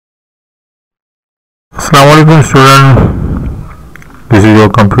Assalamualaikum student, this is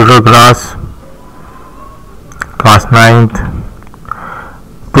your computer class 9th.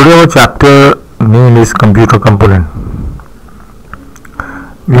 Today our chapter name is computer component.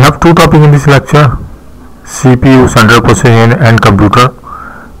 We have two topics in this lecture: CPU, central processing unit, and computer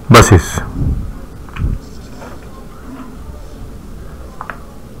buses.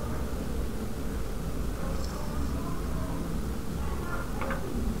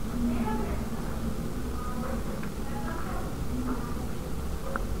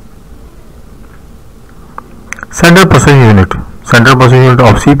 Central processing unit. Central processing unit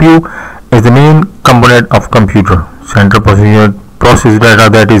of CPU is the main component of computer. Central processing unit processes data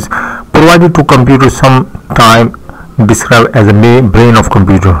that is provided to computer, sometimes described as the main brain of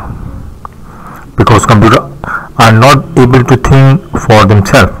computer. Because computers are not able to think for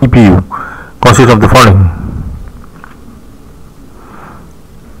themselves, CPU consists of the following: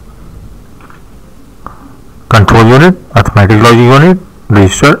 control unit, arithmetic logic unit,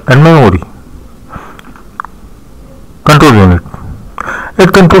 register, and memory. Control unit.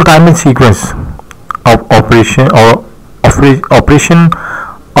 It controls time and sequence of operation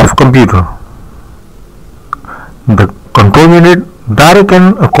of computer. The control unit directs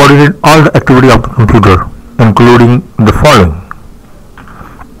and coordinates all the activity of the computer, including the following: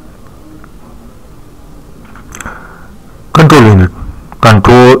 control unit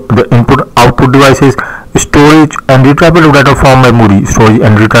control the input-output devices, storage and retrieval of data from memory, storage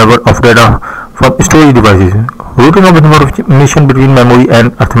and retrieval of data from storage devices, routing of information between memory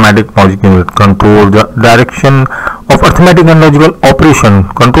and arithmetic logic unit, control the direction of arithmetic and logical operation,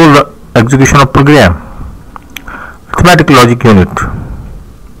 control the execution of program. Arithmetic logic unit.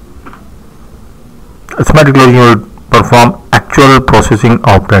 Arithmetic logic unit perform actual processing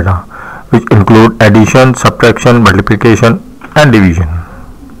of data, which include addition, subtraction, multiplication, and division.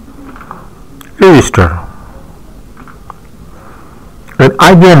 Register. In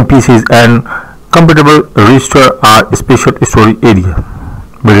IBM PCs and compatible register are special storage area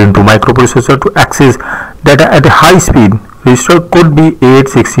built into microprocessor to access data at a high speed. Register could be 8,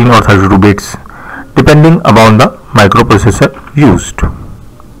 16 or 32 bits depending upon the microprocessor used.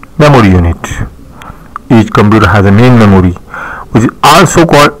 Memory unit. Each computer has a main memory, which is also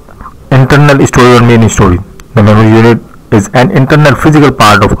called internal storage or main storage. The memory unit is an internal physical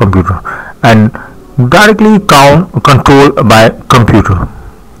part of computer and directly controlled by computer.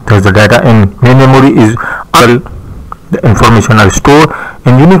 Thus, the data in main memory is all the information are stored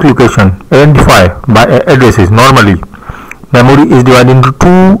in unique location identified by addresses. Normally, memory is divided into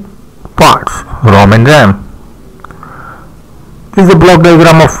two parts, ROM and RAM. This is a block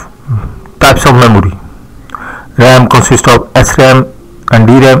diagram of types of memory. RAM consists of SRAM and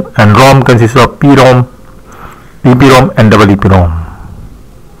DRAM, and ROM consists of PROM, EPROM, and EEPROM.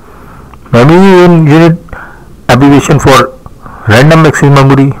 Memory unit abbreviation for random access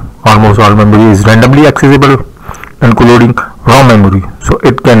memory. Almost all memory is randomly accessible, including ROM memory, so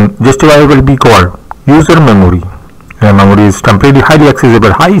it can justifiably be called user memory. RAM memory is temporarily highly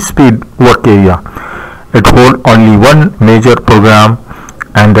accessible, high speed work area. It holds only one major program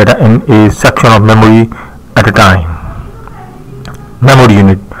and data in a section of memory at a time. Memory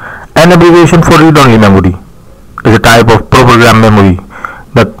unit, an abbreviation for read-only memory, is a type of program memory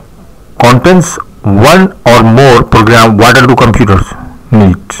that contains one or more program whatever two computers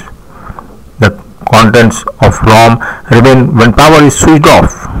need. The contents of ROM remain when power is switched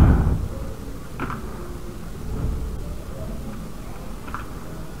off.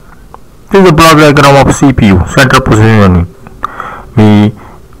 This is a block diagram of CPU, central processing unit. We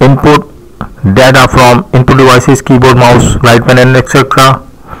input data from input devices, keyboard, mouse, right pen, and etc.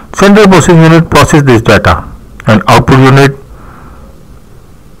 Central processing unit processes this data, and output unit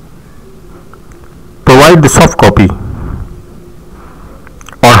provide the soft copy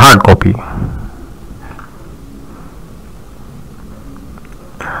or hard copy.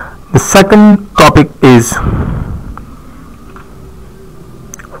 The second topic is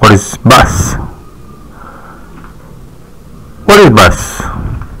what is bus. What is bus?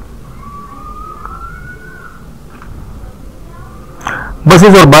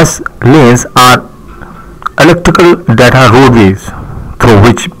 Buses or bus lanes are electrical data roadways through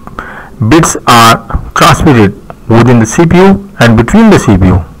which bits are transmitted within the CPU and between the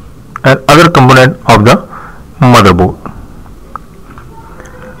CPU and other component of the motherboard.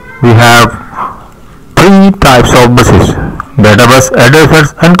 We have three types of buses: data bus, address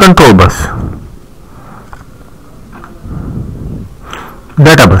bus, and control bus.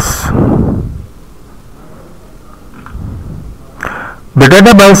 Data bus. The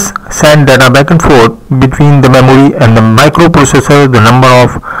data bus sends data back and forth between the memory and the microprocessor. The number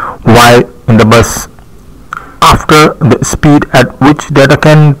of wires in the bus after the speed at which data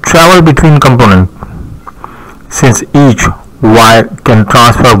can travel between components. Since each wire can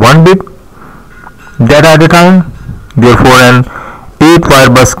transfer 1 bit data at a time, therefore an 8 wire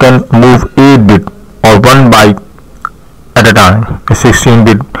bus can move 8 bit or 1 byte at a time. A 16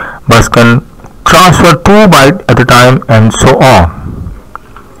 bit bus can transfer 2 bytes at a time, and so on.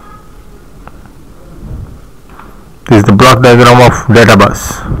 This is the block diagram of data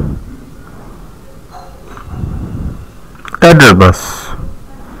bus. Address bus.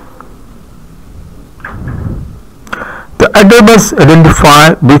 The address bus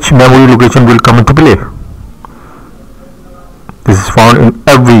identifies which memory location will come into play. This is found in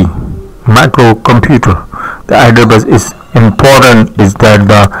every microcomputer. The address bus is important is that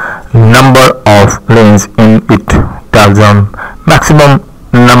the number of lanes in it tells the maximum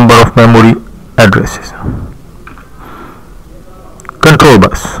number of memory addresses. Control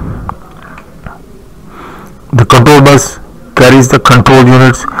bus. The control bus carries the control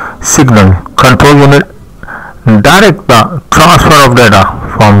unit's signal. Control unit direct the transfer of data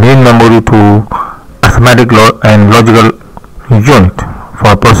from main memory to arithmetic and logical unit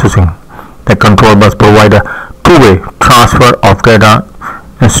for processing. The control bus provides a two-way transfer of data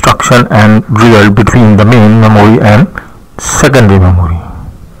instruction and result between the main memory and secondary memory.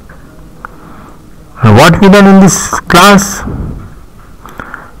 And what we done in this class?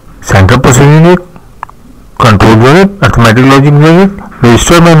 Central processing unit, control unit, arithmetic logic unit,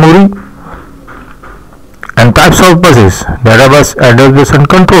 register memory, and types of buses: data bus, address bus, and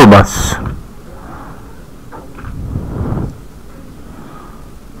control bus.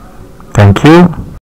 Thank you.